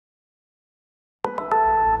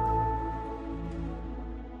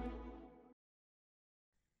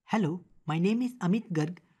Hello, my name is Amit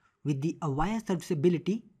Garg with the Avaya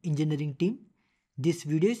Serviceability Engineering team. This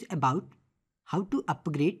video is about how to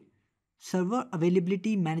upgrade Server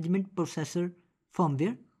Availability Management Processor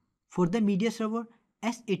firmware for the media server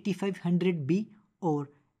S8500B or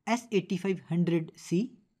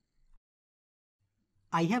S8500C.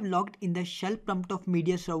 I have logged in the shell prompt of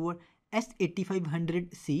media server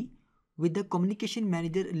S8500C with the Communication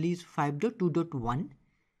Manager release 5.2.1.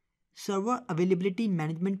 Server Availability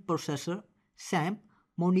Management Processor SAMP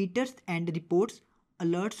monitors and reports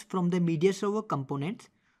alerts from the media server components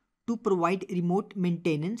to provide remote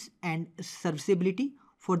maintenance and serviceability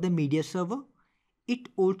for the media server. It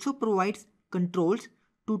also provides controls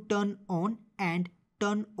to turn on and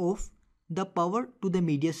turn off the power to the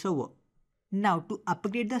media server. Now, to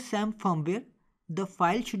upgrade the SAMP firmware, the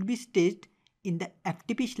file should be staged in the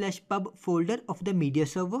ftp/pub folder of the media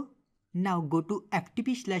server. Now go to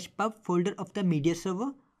ftp/pub folder of the media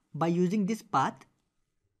server by using this path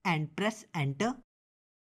and press enter.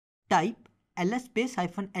 Type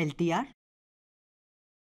ls-ltr.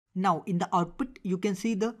 Now in the output you can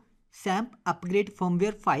see the SAMP upgrade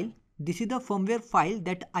firmware file. This is the firmware file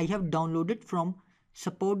that I have downloaded from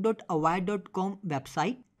support.avaya.com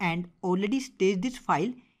website and already staged this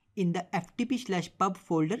file in the ftp/pub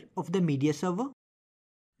folder of the media server.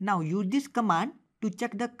 Now use this command to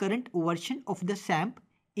check the current version of the SAMP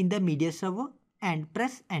in the media server and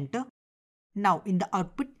press enter. Now in the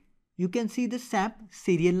output you can see the SAMP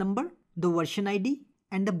serial number, the version ID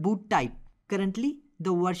and the boot type. Currently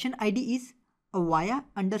the version ID is Avaya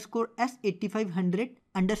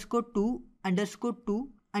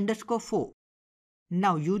 _S8500_2_2_4.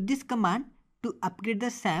 Now use this command to upgrade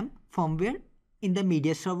the SAMP firmware in the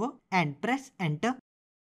media server and press enter.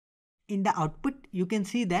 In the output you can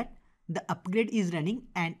see that the upgrade is running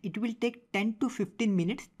and it will take 10 to 15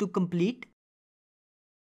 minutes to complete.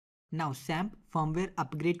 Now SAMP firmware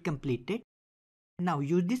upgrade completed. Now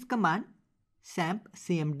use this command SAMP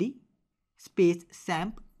cmd space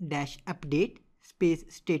SAMP-update space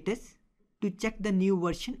status to check the new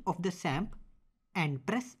version of the SAMP and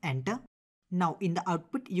press enter. Now in the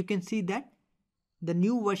output you can see that the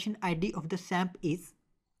new version ID of the SAMP is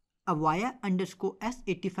Avaya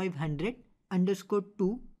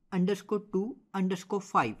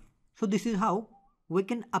 _S8500_2_2_5. So this is how we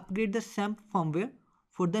can upgrade the SAMP firmware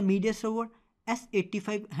for the media server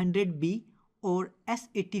S8500B or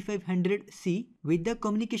S8500C with the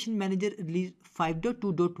Communication Manager release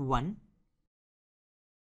 5.2.1.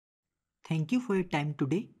 Thank you for your time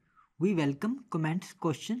today. We welcome comments,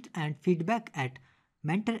 questions and feedback at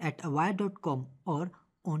mentor@avaya.com or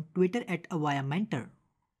on Twitter @AvayaMentor.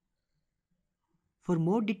 For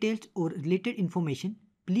more details or related information,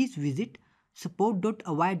 please visit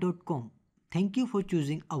support.avaya.com. Thank you for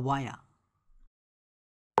choosing Avaya.